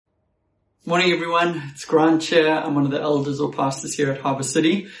Morning everyone, it's Grant here. I'm one of the elders or pastors here at Harbour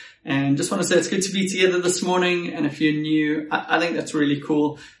City, and just want to say it's good to be together this morning. And if you're new, I think that's really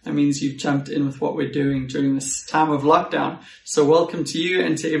cool. That means you've jumped in with what we're doing during this time of lockdown. So welcome to you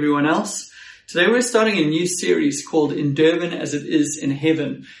and to everyone else. Today we're starting a new series called In Durban as It Is in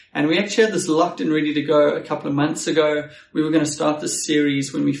Heaven. And we actually had this locked and ready to go a couple of months ago. We were going to start this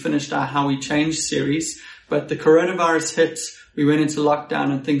series when we finished our How We Change series, but the coronavirus hit. We went into lockdown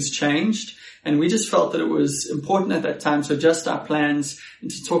and things changed, and we just felt that it was important at that time to adjust our plans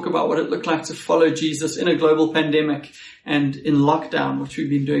and to talk about what it looked like to follow Jesus in a global pandemic and in lockdown, which we've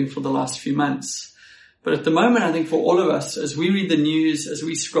been doing for the last few months. But at the moment, I think for all of us, as we read the news, as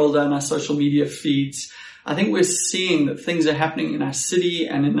we scroll down our social media feeds, I think we're seeing that things are happening in our city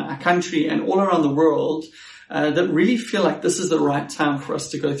and in our country and all around the world that really feel like this is the right time for us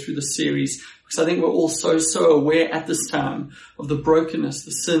to go through the series. Because I think we're all so aware at this time of the brokenness,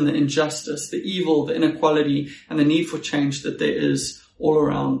 the sin, the injustice, the evil, the inequality, and the need for change that there is all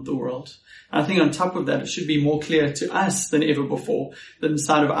around the world. And I think on top of that, it should be more clear to us than ever before that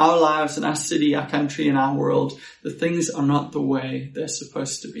inside of our lives, in our city, our country, and our world, that things are not the way they're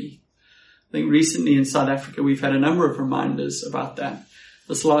supposed to be. I think recently in South Africa, we've had a number of reminders about that.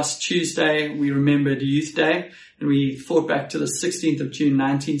 This last Tuesday, we remembered Youth Day, and we thought back to the 16th of June,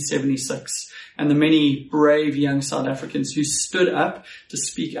 1976, and the many brave young South Africans who stood up to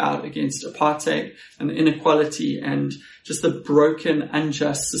speak out against apartheid and the inequality and just the broken,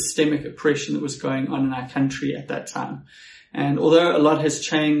 unjust, systemic oppression that was going on in our country at that time. And although a lot has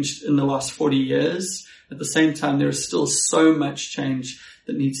changed in the last 40 years, at the same time, there is still so much change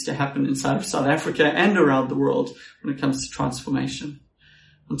that needs to happen inside of South Africa and around the world when it comes to transformation.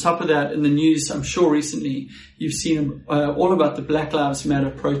 On top of that, in the news, I'm sure recently you've seen all about the Black Lives Matter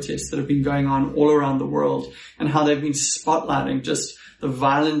protests that have been going on all around the world and how they've been spotlighting just the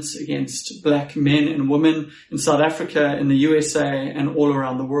violence against black men and women in South Africa, in the USA, and all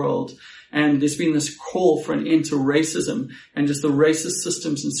around the world. And there's been this call for an end to racism and just the racist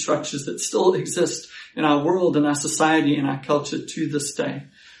systems and structures that still exist in our world and our society and our culture to this day.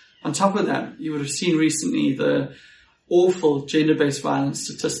 On top of that, you would have seen recently the awful gender-based violence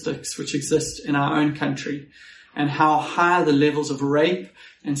statistics which exist in our own country and how high the levels of rape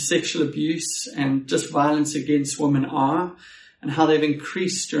and sexual abuse and just violence against women are and how they've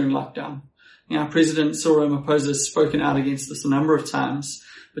increased during lockdown. Our President Cyril Ramaphosa has spoken out against this a number of times,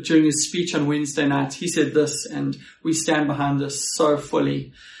 but during his speech on Wednesday night, he said this, and we stand behind this so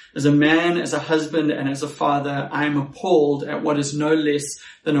fully. As a man, as a husband, and as a father, I am appalled at what is no less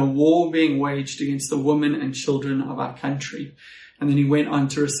than a war being waged against the women and children of our country. And then he went on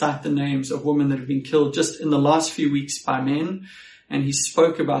to recite the names of women that have been killed just in the last few weeks by men. And he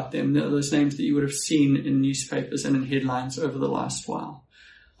spoke about them, those names that you would have seen in newspapers and in headlines over the last while.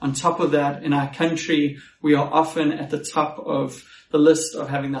 On top of that, in our country, we are often at the top of the list of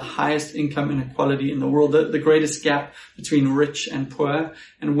having the highest income inequality in the world, the greatest gap between rich and poor.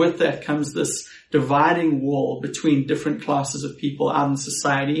 And with that comes this dividing wall between different classes of people out in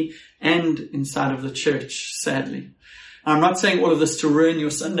society and inside of the church, sadly. I'm not saying all of this to ruin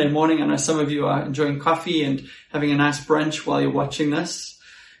your Sunday morning. I know some of you are enjoying coffee and having a nice brunch while you're watching this.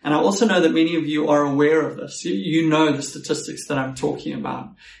 And I also know that many of you are aware of this. You know the statistics that I'm talking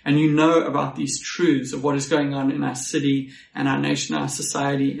about. And you know about these truths of what is going on in our city and our nation, our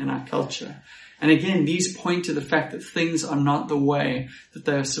society and our culture. And again, these point to the fact that things are not the way that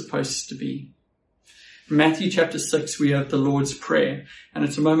they are supposed to be. In Matthew chapter 6, we have the Lord's Prayer. And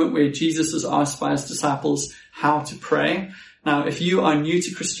it's a moment where Jesus is asked by his disciples how to pray. Now, if you are new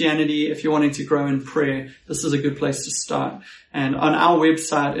to Christianity, if you're wanting to grow in prayer, this is a good place to start. And on our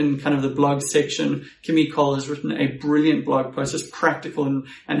website, in kind of the blog section, Kimmy Cole has written a brilliant blog post, just practical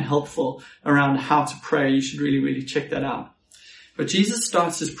and helpful around how to pray. You should really check that out. But Jesus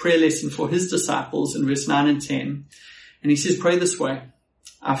starts his prayer lesson for his disciples in verse 9 and 10. And he says, pray this way: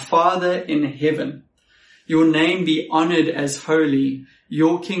 Our Father in heaven, your name be honored as holy.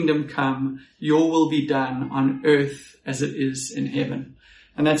 Your kingdom come, your will be done on earth as it is in heaven.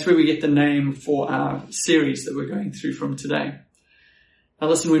 And that's where we get the name for our series that we're going through from today. Now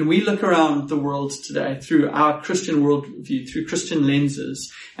listen, when we look around the world today through our Christian worldview, through Christian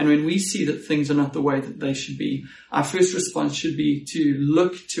lenses, and when we see that things are not the way that they should be, our first response should be to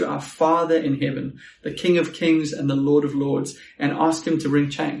look to our Father in heaven, the King of Kings and the Lord of Lords, and ask him to bring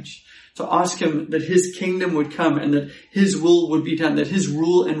change. To ask him that his kingdom would come and that his will would be done, that his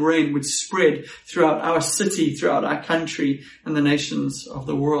rule and reign would spread throughout our city, throughout our country and the nations of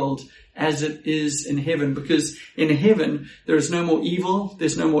the world as it is in heaven. Because in heaven, there is no more evil,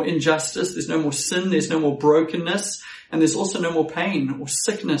 there's no more injustice, there's no more sin, there's no more brokenness, And there's also no more pain or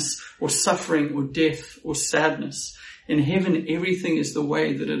sickness or suffering or death or sadness. In heaven, everything is the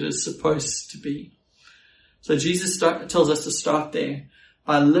way that it is supposed to be. So Jesus tells us to start there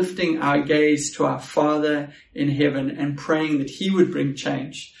by lifting our gaze to our Father in heaven and praying that he would bring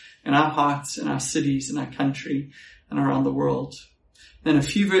change in our hearts, in our cities, in our country, and around the world. Then a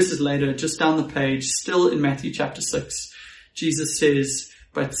few verses later, just down the page, still in Matthew chapter 6, Jesus says,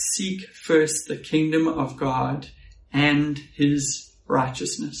 "But seek first the kingdom of God and his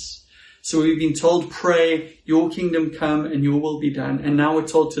righteousness." So we've been told, pray, your kingdom come and your will be done. And now we're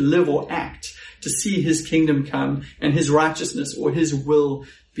told to live or act to see his kingdom come and his righteousness or his will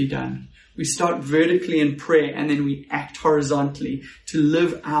be done. We start vertically in prayer and then we act horizontally to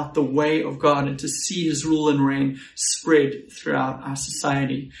live out the way of God and to see his rule and reign spread throughout our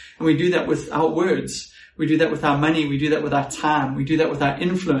society. And we do that with our words. We do that with our money. We do that with our time. We do that with our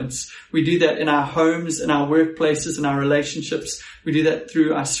influence. We do that in our homes, in our workplaces, in our relationships. We do that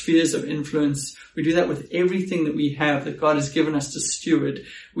through our spheres of influence. We do that with everything that we have that God has given us to steward.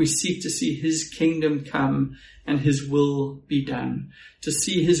 We seek to see his kingdom come and his will be done. To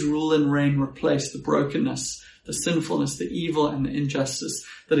see his rule and reign replace the brokenness, the sinfulness, the evil, and the injustice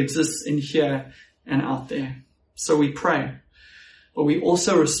that exists in here and out there. So we pray. But we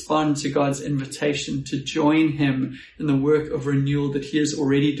also respond to God's invitation to join him in the work of renewal that he is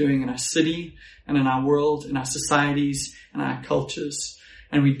already doing in our city and in our world, in our societies and our cultures.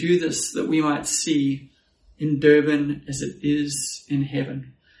 And we do this that we might see in Durban as it is in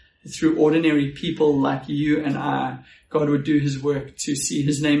heaven. Through ordinary people like you and I, God would do his work to see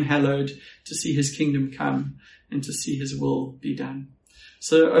his name hallowed, to see his kingdom come, and to see his will be done.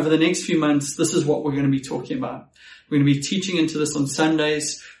 So over the next few months, this is what we're going to be talking about. We're going to be teaching into this on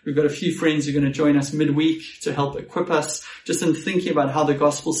Sundays. We've got a few friends who are going to join us midweek to help equip us just in thinking about how the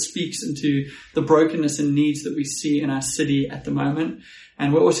gospel speaks into the brokenness and needs that we see in our city at the moment.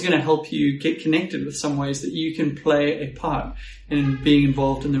 And we're also going to help you get connected with some ways that you can play a part in being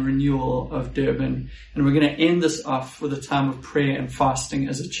involved in the renewal of Durban. And we're going to end this off with a time of prayer and fasting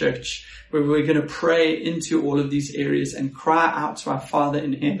as a church, where we're going to pray into all of these areas and cry out to our Father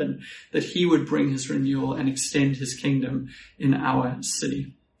in heaven that he would bring his renewal and extend his kingdom in our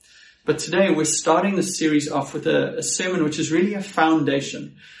city. But today we're starting this series off with a sermon which is really a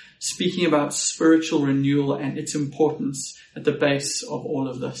foundation, speaking about spiritual renewal and its importance at the base of all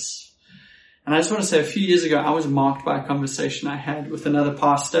of this. And I just want to say, a few years ago, I was marked by a conversation I had with another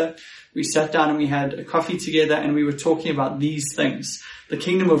pastor. We sat down and we had a coffee together and we were talking about these things. The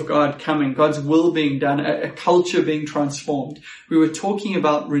kingdom of God coming, God's will being done, a culture being transformed. We were talking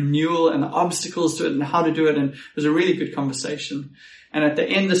about renewal and the obstacles to it and how to do it. And it was a really good conversation. And at the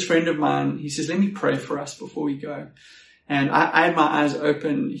end, this friend of mine, he says, "Let me pray for us before we go." And I had my eyes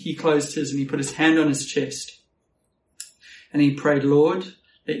open. He closed his and he put his hand on his chest. And he prayed, "Lord,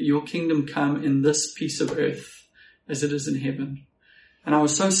 let your kingdom come in this piece of earth as it is in heaven." And I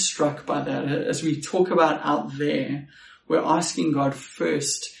was so struck by that. As we talk about out there, we're asking God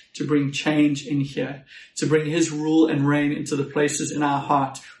first to bring change in here, to bring his rule and reign into the places in our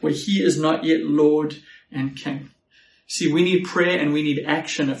heart where he is not yet Lord and King. See, we need prayer and we need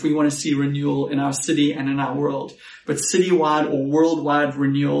action if we want to see renewal in our city and in our world. But citywide or worldwide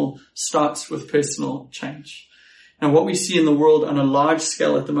renewal starts with personal change. And what we see in the world on a large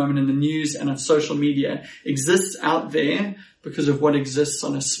scale at the moment in the news and on social media exists out there because of what exists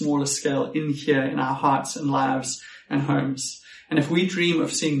on a smaller scale in here in our hearts and lives and homes. And if we dream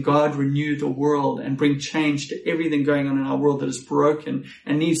of seeing God renew the world and bring change to everything going on in our world that is broken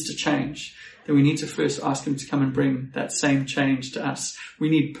and needs to change, then we need to first ask him to come and bring that same change to us. We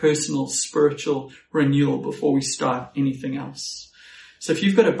need personal spiritual renewal before we start anything else. So if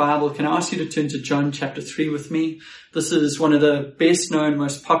you've got a Bible, can I ask you to turn to John chapter 3 with me? This is one of the best known,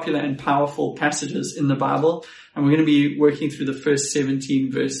 most popular and powerful passages in the Bible. And we're going to be working through the first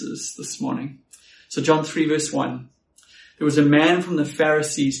 17 verses this morning. So John 3 verse 1. There was a man from the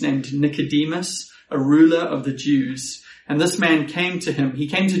Pharisees named Nicodemus, a ruler of the Jews. And this man came to him. He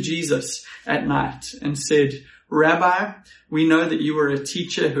came to Jesus at night and said, "Rabbi, we know that you are a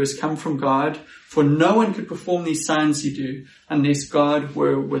teacher who has come from God, for no one could perform these signs you do unless God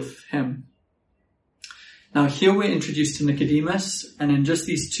were with him." Now here we're introduced to Nicodemus, and in just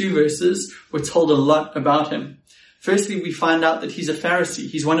these 2 verses, we're told a lot about him. Firstly, we find out that he's a Pharisee.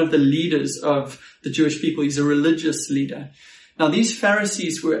 He's one of the leaders of the Jewish people. He's a religious leader. Now these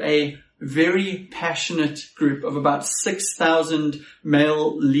Pharisees were a very passionate group of about 6,000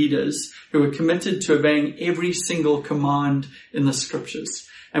 male leaders who were committed to obeying every single command in the scriptures.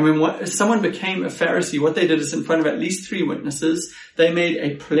 And when someone became a Pharisee, what they did is in front of at least 3 witnesses, they made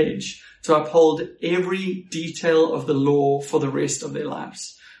a pledge to uphold every detail of the law for the rest of their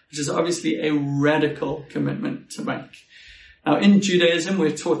lives, which is obviously a radical commitment to make. Now, in Judaism,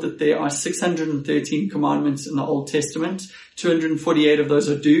 we're taught that there are 613 commandments in the Old Testament. 248 of those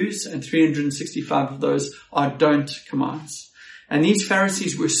are do's and 365 of those are don't commands. And these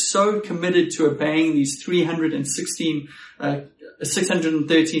Pharisees were so committed to obeying these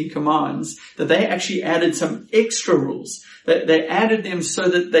 613 commands that they actually added some extra rules. They added them so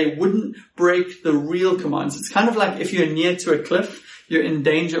that they wouldn't break the real commands. It's kind of like if you're near to a cliff, you're in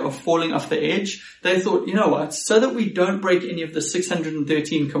danger of falling off the edge. They thought, you know what, so that we don't break any of the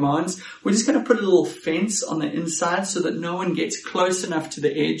 613 commands, we're just going to put a little fence on the inside so that no one gets close enough to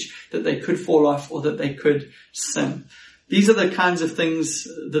the edge that they could fall off or that they could sin. These are the kinds of things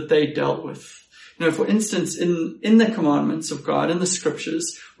that they dealt with. You know, for instance, in the commandments of God, in the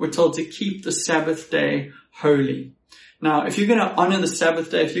scriptures, we're told to keep the Sabbath day holy. Now, if you're going to honor the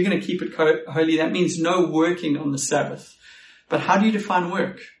Sabbath day, if you're going to keep it holy, that means no working on the Sabbath. But how do you define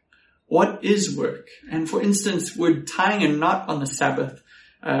work? What is work? And for instance, would tying a knot on the Sabbath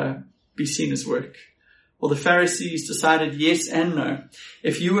be seen as work? Well, the Pharisees decided yes and no.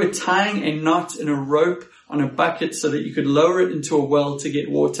 If you were tying a knot in a rope on a bucket so that you could lower it into a well to get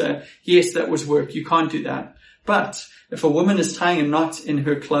water, yes, that was work. You can't do that. But if a woman is tying a knot in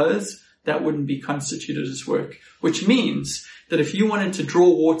her clothes, that wouldn't be constituted as work, which means that if you wanted to draw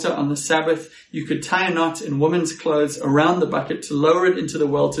water on the Sabbath, you could tie a knot in women's clothes around the bucket to lower it into the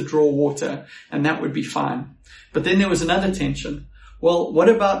well to draw water, and that would be fine. But then there was another tension. Well, what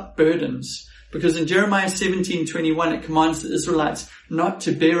about burdens? Because in Jeremiah 17:21, it commands the Israelites not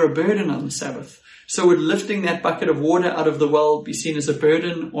to bear a burden on the Sabbath. So would lifting that bucket of water out of the well be seen as a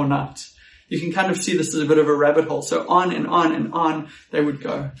burden or not? You can kind of see this as a bit of a rabbit hole. So on and on and on they would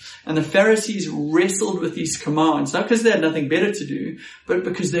go. And the Pharisees wrestled with these commands, not because they had nothing better to do, but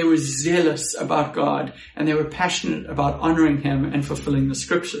because they were zealous about God and they were passionate about honoring him and fulfilling the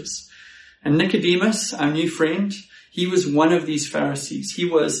scriptures. And Nicodemus, our new friend, he was one of these Pharisees. He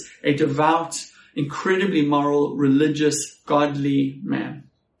was a devout, incredibly moral, religious, godly man.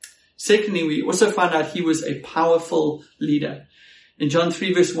 Secondly, we also found out he was a powerful leader. In John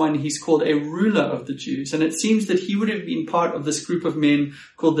 3 verse 1, he's called a ruler of the Jews. And it seems that he would have been part of this group of men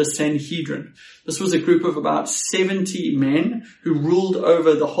called the Sanhedrin. This was a group of about 70 men who ruled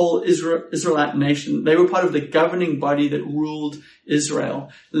over the whole Israelite nation. They were part of the governing body that ruled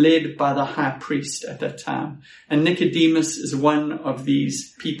Israel, led by the high priest at that time. And Nicodemus is one of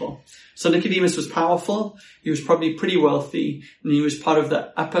these people. So Nicodemus was powerful. He was probably pretty wealthy, and he was part of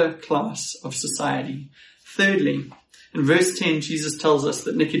the upper class of society. Thirdly, in verse 10, Jesus tells us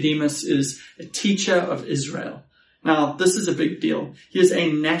that Nicodemus is a teacher of Israel. Now, this is a big deal. He is a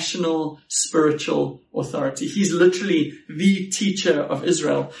national spiritual authority. He's literally the teacher of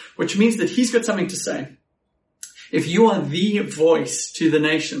Israel, which means that he's got something to say. If you are the voice to the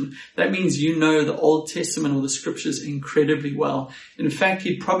nation, that means you know the Old Testament or the scriptures incredibly well. In fact,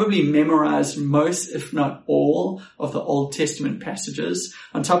 he'd probably memorized most, if not all, of the Old Testament passages.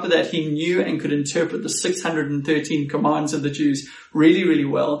 On top of that, he knew and could interpret the 613 commands of the Jews really, really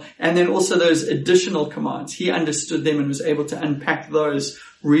well. And then also those additional commands. He understood them and was able to unpack those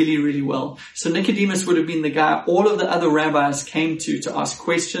really, really well. So Nicodemus would have been the guy all of the other rabbis came to ask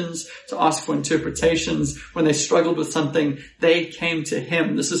questions, to ask for interpretations. When they struggled with something, they came to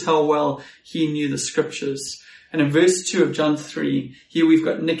him. This is how well he knew the scriptures. And in verse 2 of John 3, here we've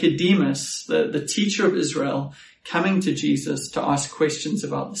got Nicodemus, the teacher of Israel, coming to Jesus to ask questions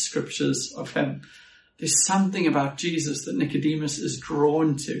about the scriptures of him. There's something about Jesus that Nicodemus is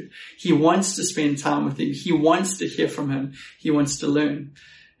drawn to. He wants to spend time with him. He wants to hear from him. He wants to learn.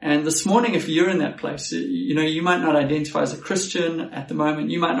 And this morning, if you're in that place, you might not identify as a Christian at the moment.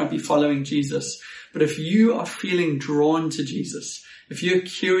 You might not be following Jesus. But if you are feeling drawn to Jesus, if you're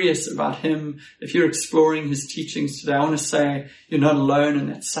curious about him, if you're exploring his teachings today, I want to say you're not alone, and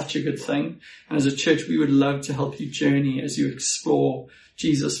that's such a good thing. And as a church, we would love to help you journey as you explore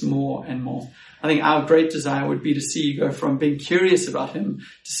Jesus more and more. I think our great desire would be to see you go from being curious about him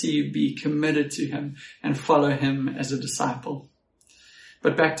to see you be committed to him and follow him as a disciple.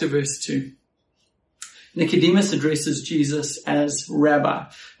 But back to verse 2. Nicodemus addresses Jesus as rabbi.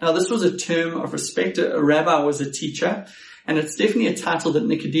 Now, this was a term of respect. A rabbi was a teacher, and it's definitely a title that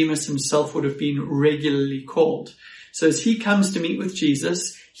Nicodemus himself would have been regularly called. So as he comes to meet with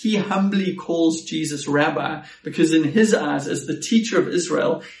Jesus, he humbly calls Jesus rabbi because in his eyes, as the teacher of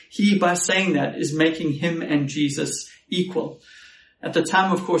Israel, he, by saying that, is making him and Jesus equal. At the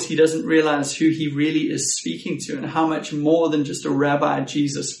time, of course, he doesn't realize who he really is speaking to and how much more than just a rabbi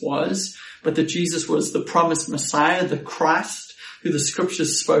Jesus was, but that Jesus was the promised Messiah, the Christ, who the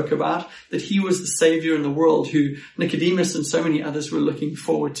scriptures spoke about, that he was the savior in the world who Nicodemus and so many others were looking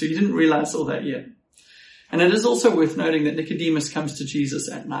forward to. He didn't realize all that yet. And it is also worth noting that Nicodemus comes to Jesus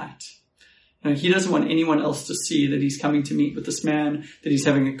at night. He doesn't want anyone else to see that he's coming to meet with this man, that he's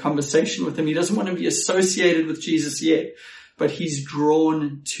having a conversation with him. He doesn't want to be associated with Jesus yet, but he's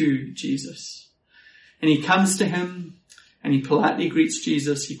drawn to Jesus. And he comes to him and he politely greets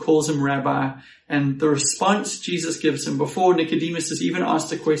Jesus. He calls him Rabbi. And the response Jesus gives him before Nicodemus has even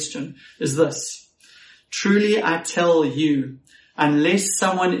asked a question is this: truly I tell you, unless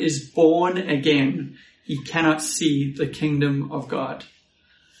someone is born again, he cannot see the kingdom of God.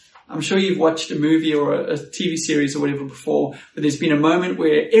 I'm sure you've watched a movie or a TV series or whatever before, where there's been a moment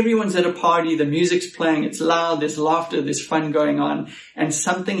where everyone's at a party, the music's playing, it's loud, there's laughter, there's fun going on, and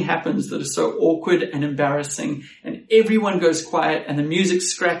something happens that is so awkward and embarrassing, and everyone goes quiet, and the music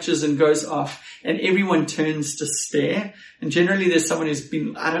scratches and goes off, and everyone turns to stare. And generally there's someone who's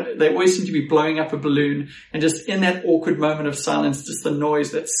been, they always seem to be blowing up a balloon, and just in that awkward moment of silence, just the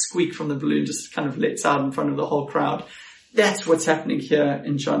noise, that squeak from the balloon just kind of lets out in front of the whole crowd. That's what's happening here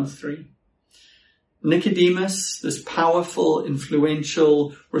in John 3. Nicodemus, this powerful,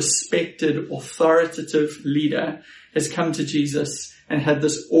 influential, respected, authoritative leader, has come to Jesus and had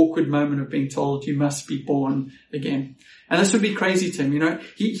this awkward moment of being told, you must be born again. And this would be crazy to him,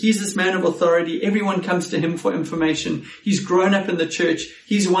 He's this man of authority. Everyone comes to him for information. He's grown up in the church.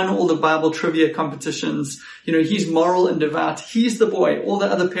 He's won all the Bible trivia competitions. He's moral and devout. He's the boy all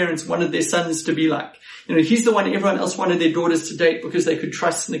the other parents wanted their sons to be like. He's the one everyone else wanted their daughters to date because they could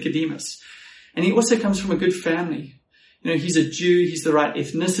trust Nicodemus. And he also comes from a good family. He's a Jew. He's the right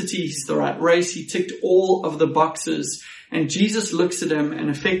ethnicity. He's the right race. He ticked all of the boxes. And Jesus looks at him and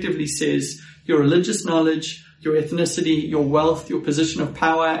effectively says, your religious knowledge, your ethnicity, your wealth, your position of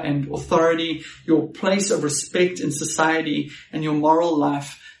power and authority, your place of respect in society, and your moral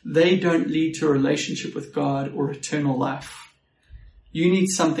life, they don't lead to a relationship with God or eternal life. You need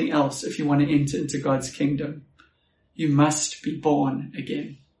something else if you want to enter into God's kingdom. You must be born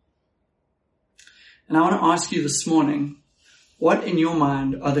again. And I want to ask you this morning, what in your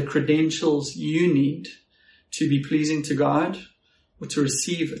mind are the credentials you need to be pleasing to God, or to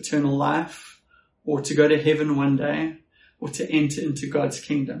receive eternal life, or to go to heaven one day, or to enter into God's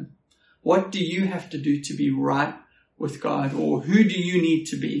kingdom? What do you have to do to be right with God, or who do you need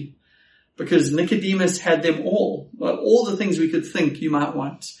to be? Because Nicodemus had them all the things we could think you might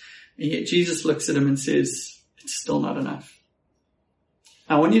want. And yet Jesus looks at him and says, it's still not enough.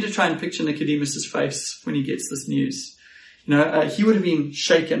 Now, I want you to try and picture Nicodemus's face when he gets this news. He would have been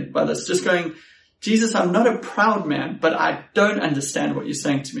shaken by this, just going, Jesus, I'm not a proud man, but I don't understand what you're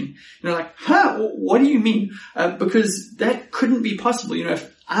saying to me. What do you mean? Because that couldn't be possible.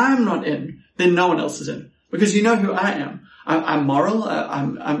 If I'm not in, then no one else is in. Because you know who I am. I'm moral.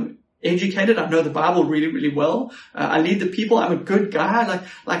 I'm educated. I know the Bible really, really well. I lead the people. I'm a good guy.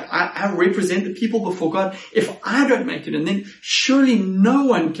 I represent the people before God. If I don't make it, and then surely no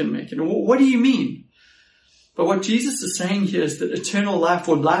one can make it. What do you mean? But what Jesus is saying here is that eternal life,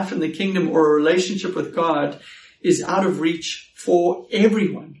 or life in the kingdom, or a relationship with God, is out of reach for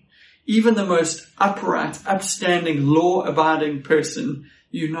everyone. Even the most upright, upstanding, law-abiding person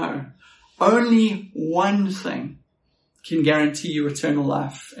you know. Only one thing can guarantee you eternal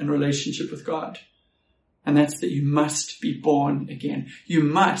life and relationship with God. And that's that you must be born again. You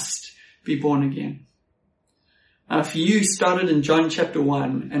must be born again. Now, if you started in John chapter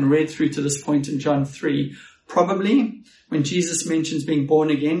 1 and read through to this point in John 3, probably when Jesus mentions being born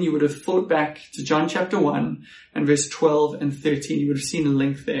again, you would have thought back to John chapter 1 and verse 12 and 13. You would have seen a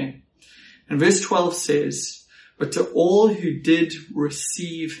link there. And verse 12 says, but to all who did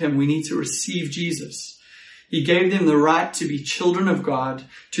receive him, we need to receive Jesus. He gave them the right to be children of God,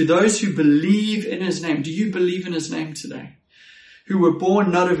 to those who believe in his name. Do you believe in his name today? Who were born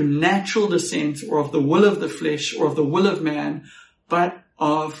not of natural descent, or of the will of the flesh, or of the will of man, but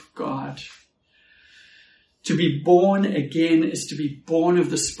of God. To be born again is to be born of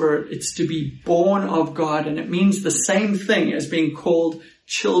the Spirit. It's to be born of God, and it means the same thing as being called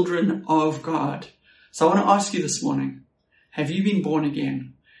children of God. So I want to ask you this morning, have you been born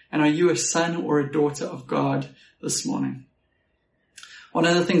again? And are you a son or a daughter of God this morning? One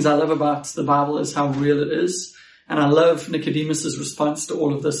of the things I love about the Bible is how real it is. And I love Nicodemus's response to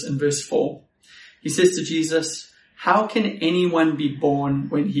all of this in verse 4. He says to Jesus, how can anyone be born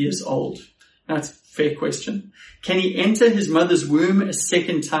when he is old? Now, it's a fair question. Can he enter his mother's womb a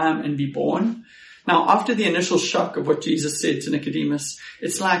second time and be born? Now, after the initial shock of what Jesus said to Nicodemus,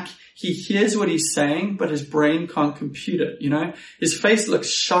 it's like he hears what he's saying, but his brain can't compute it, His face looks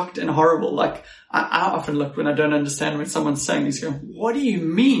shocked and horrible. Like, I often look when I don't understand what someone's saying. He's going, what do you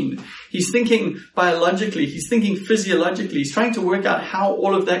mean? He's thinking biologically. He's thinking physiologically. He's trying to work out how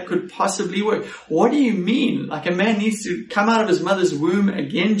all of that could possibly work. What do you mean? Like a man needs to come out of his mother's womb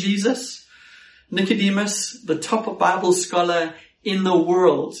again, Jesus? Nicodemus, the top Bible scholar in the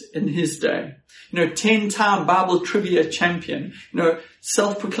world in his day. 10-time Bible trivia champion,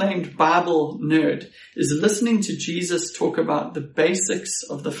 self-proclaimed Bible nerd, is listening to Jesus talk about the basics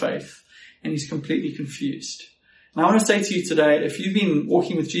of the faith, and he's completely confused. And I want to say to you today, if you've been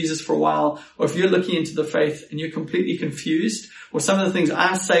walking with Jesus for a while, or if you're looking into the faith and you're completely confused, or some of the things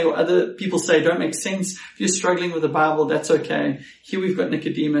I say or other people say don't make sense, if you're struggling with the Bible, that's okay. Here we've got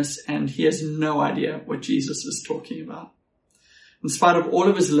Nicodemus, and he has no idea what Jesus is talking about. In spite of all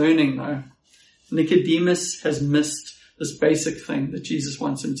of his learning, though, Nicodemus has missed this basic thing that Jesus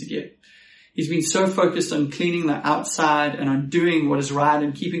wants him to get. He's been so focused on cleaning the outside and on doing what is right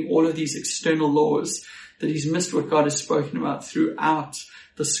and keeping all of these external laws that he's missed what God has spoken about throughout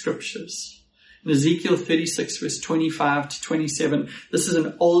the scriptures. In Ezekiel 36 verse 25 to 27, this is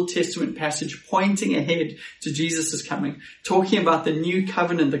an Old Testament passage pointing ahead to Jesus' coming, talking about the new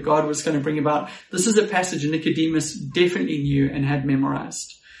covenant that God was going to bring about. This is a passage Nicodemus definitely knew and had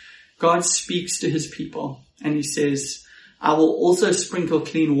memorized. God speaks to his people and he says, I will also sprinkle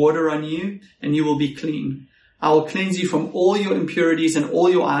clean water on you and you will be clean. I will cleanse you from all your impurities and all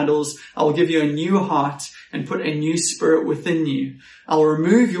your idols. I will give you a new heart and put a new spirit within you. I will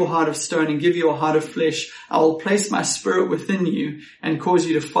remove your heart of stone and give you a heart of flesh. I will place my spirit within you and cause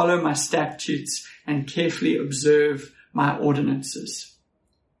you to follow my statutes and carefully observe my ordinances.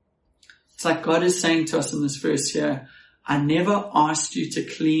 It's like God is saying to us in this verse here, I never asked you to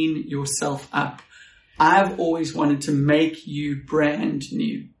clean yourself up. I've always wanted to make you brand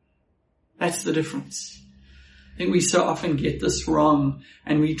new. That's the difference. I think we so often get this wrong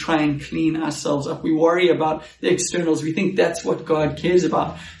and we try and clean ourselves up. We worry about the externals. We think that's what God cares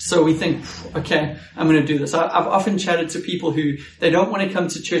about. So we think, okay, I'm going to do this. I've often chatted to people who they don't want to come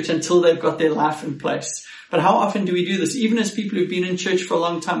to church until they've got their life in place. But how often do we do this? Even as people who've been in church for a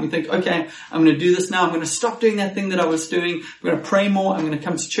long time, we think, okay, I'm going to do this now. I'm going to stop doing that thing that I was doing. I'm going to pray more. I'm going to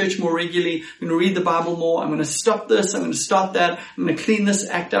come to church more regularly. I'm going to read the Bible more. I'm going to stop this. I'm going to start that. I'm going to clean this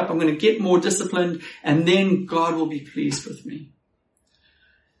act up. I'm going to get more disciplined. And then God will be pleased with me.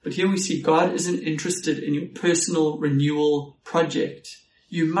 But here we see God isn't interested in your personal renewal project.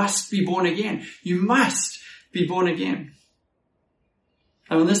 You must be born again. You must be born again.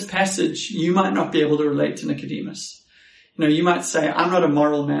 Now in this passage, you might not be able to relate to Nicodemus. You might say, I'm not a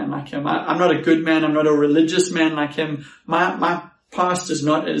moral man like him. I'm not a good man. I'm not a religious man like him. My past is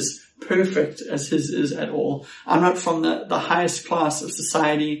not as perfect as his is at all. I'm not from the highest class of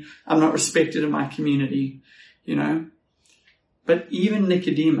society. I'm not respected in my community, But even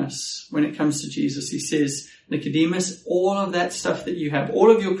Nicodemus, when it comes to Jesus, he says, Nicodemus, all of that stuff that you have, all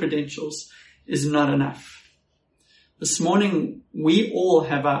of your credentials is not enough. This morning, we all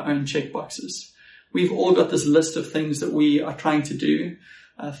have our own checkboxes. We've all got this list of things that we are trying to do,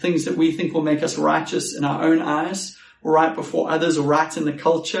 things that we think will make us righteous in our own eyes, or right before others, or right in the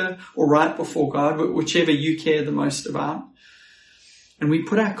culture, or right before God, whichever you care the most about. And we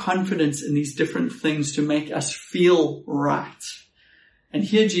put our confidence in these different things to make us feel right. And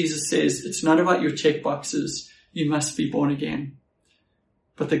here Jesus says, it's not about your checkboxes. You must be born again.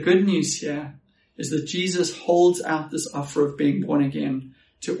 But the good news here is that Jesus holds out this offer of being born again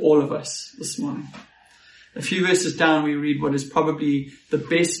to all of us this morning. A few verses down, we read what is probably the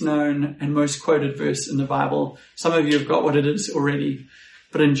best known and most quoted verse in the Bible. Some of you have got what it is already.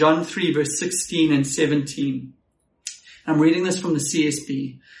 But in John 3, verse 16 and 17, I'm reading this from the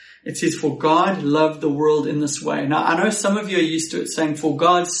CSB. It says, for God loved the world in this way. Now, I know some of you are used to it saying, for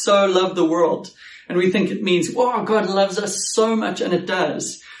God so loved the world. And we think it means, wow, God loves us so much, and it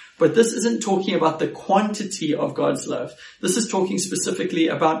does. But this isn't talking about the quantity of God's love. This is talking specifically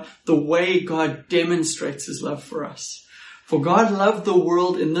about the way God demonstrates his love for us. For God loved the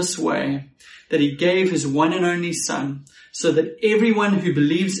world in this way, that he gave his one and only Son, so that everyone who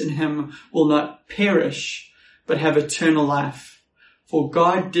believes in him will not perish, but have eternal life. For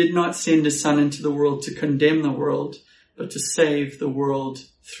God did not send his Son into the world to condemn the world, but to save the world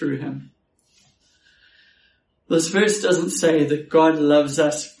through him. This verse doesn't say that God loves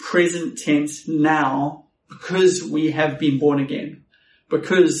us present tense now because we have been born again.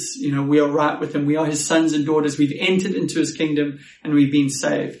 Because, we are right with him. We are his sons and daughters. We've entered into his kingdom and we've been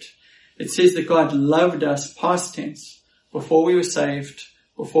saved. It says that God loved us past tense before we were saved,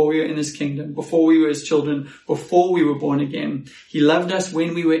 before we were in his kingdom, before we were his children, before we were born again. He loved us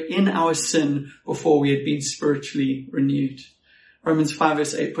when we were in our sin, before we had been spiritually renewed. Romans 5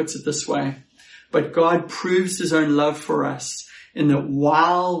 verse 8 puts it this way: but God proves his own love for us in that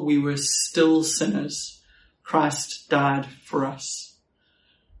while we were still sinners, Christ died for us.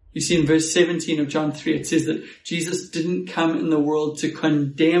 You see in verse 17 of John 3, it says that Jesus didn't come in the world to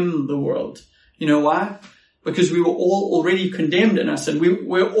condemn the world. You know why? Because we were all already condemned in our sin.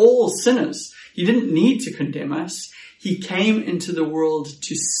 We're all sinners. He didn't need to condemn us. He came into the world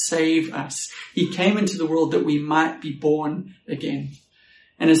to save us. He came into the world that we might be born again.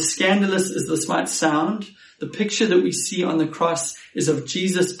 And as scandalous as this might sound, the picture that we see on the cross is of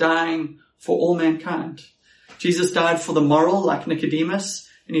Jesus dying for all mankind. Jesus died for the moral, like Nicodemus,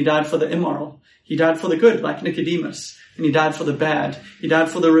 and he died for the immoral. He died for the good, like Nicodemus, and he died for the bad. He died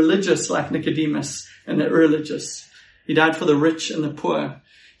for the religious, like Nicodemus, and the irreligious. He died for the rich and the poor.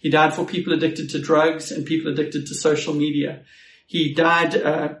 He died for people addicted to drugs and people addicted to social media. He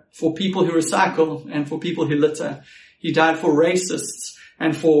died for people who recycle and for people who litter. He died for racists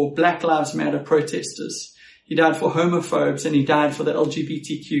and for Black Lives Matter protesters. He died for homophobes, and he died for the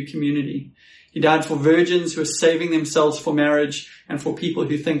LGBTQ community. He died for virgins who are saving themselves for marriage and for people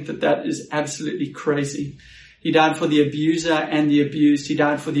who think that that is absolutely crazy. He died for the abuser and the abused. He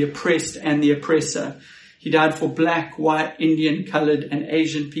died for the oppressed and the oppressor. He died for black, white, Indian, colored, and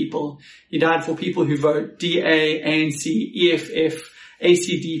Asian people. He died for people who vote DA, ANC, EFF,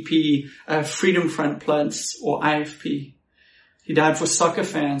 ACDP, Freedom Front Plus, or IFP. He died for soccer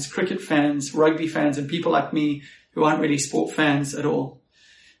fans, cricket fans, rugby fans, and people like me who aren't really sport fans at all.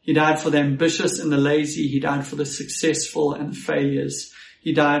 He died for the ambitious and the lazy. He died for the successful and the failures.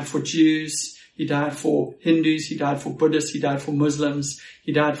 He died for Jews. He died for Hindus. He died for Buddhists. He died for Muslims.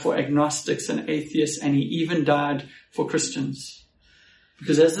 He died for agnostics and atheists. And he even died for Christians.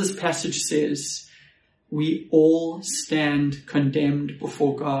 Because as this passage says, we all stand condemned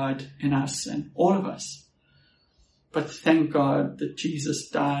before God in our sin. All of us. But thank God that Jesus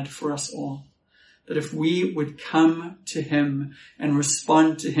died for us all. That if we would come to him and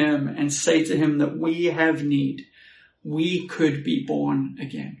respond to him and say to him that we have need, we could be born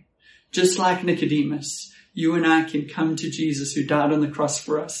again. Just like Nicodemus, you and I can come to Jesus who died on the cross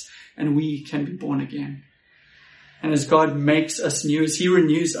for us, and we can be born again. And as God makes us new, as he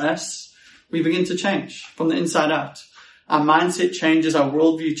renews us, we begin to change from the inside out. Our mindset changes, our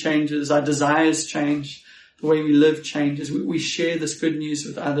worldview changes, our desires change, the way we live changes. We share this good news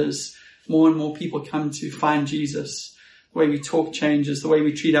with others. More and more people come to find Jesus. The way we talk changes, the way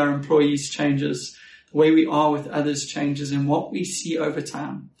we treat our employees changes, the way we are with others changes, and what we see over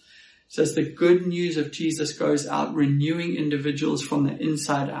time. So as the good news of Jesus goes out, renewing individuals from the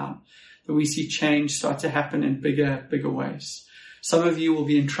inside out, that we see change start to happen in bigger ways. Some of you will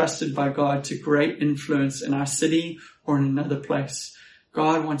be entrusted by God to great influence in our city or in another place.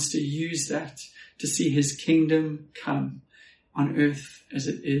 God wants to use that to see his kingdom come on earth as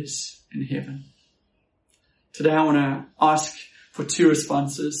it is in heaven. Today I want to ask for two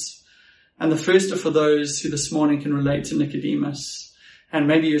responses. And the first are for those who this morning can relate to Nicodemus. And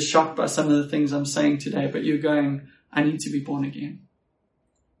maybe you're shocked by some of the things I'm saying today, but you're going, I need to be born again.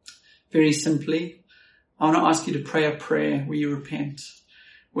 Very simply, I want to ask you to pray a prayer where you repent,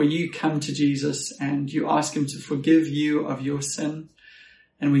 where you come to Jesus and you ask him to forgive you of your sin,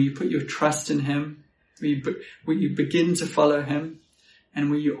 and where you put your trust in him, where you begin to follow him, and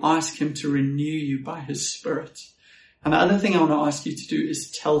where you ask him to renew you by his Spirit. And the other thing I want to ask you to do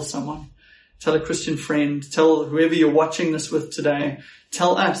is tell someone. Tell a Christian friend, tell whoever you're watching this with today,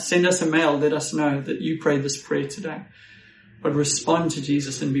 tell us, send us a mail, let us know that you prayed this prayer today. But respond to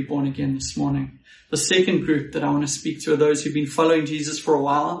Jesus and be born again this morning. The second group that I want to speak to are those who've been following Jesus for a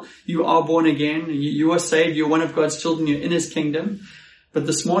while. You are born again, you are saved, you're one of God's children, you're in his kingdom. But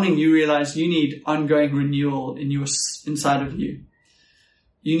this morning you realize you need ongoing renewal inside of you.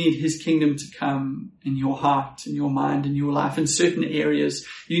 You need his kingdom to come in your heart, in your mind, in your life, in certain areas.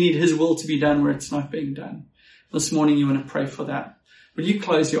 You need his will to be done where it's not being done. This morning you want to pray for that. Will you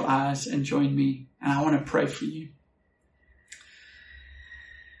close your eyes and join me? And I want to pray for you.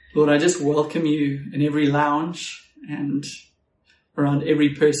 Lord, I just welcome you in every lounge and around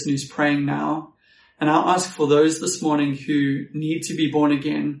every person who's praying now. And I'll ask for those this morning who need to be born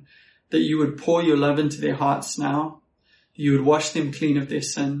again, that you would pour your love into their hearts now. You would wash them clean of their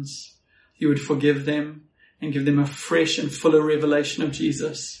sins. You would forgive them and give them a fresh and fuller revelation of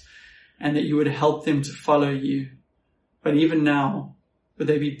Jesus, and that you would help them to follow you. But even now, would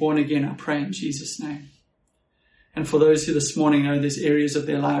they be born again? I pray in Jesus' name. And for those who this morning know there's areas of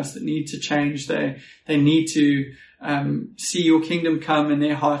their lives that need to change, they need to see your kingdom come in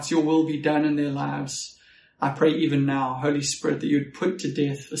their hearts, your will be done in their lives. I pray even now, Holy Spirit, that you would put to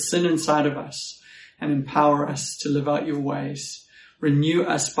death the sin inside of us and empower us to live out your ways. Renew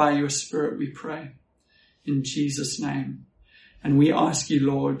us by your Spirit, we pray, in Jesus' name. And we ask you,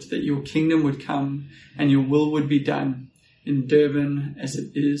 Lord, that your kingdom would come and your will would be done in Durban as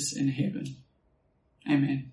it is in heaven. Amen.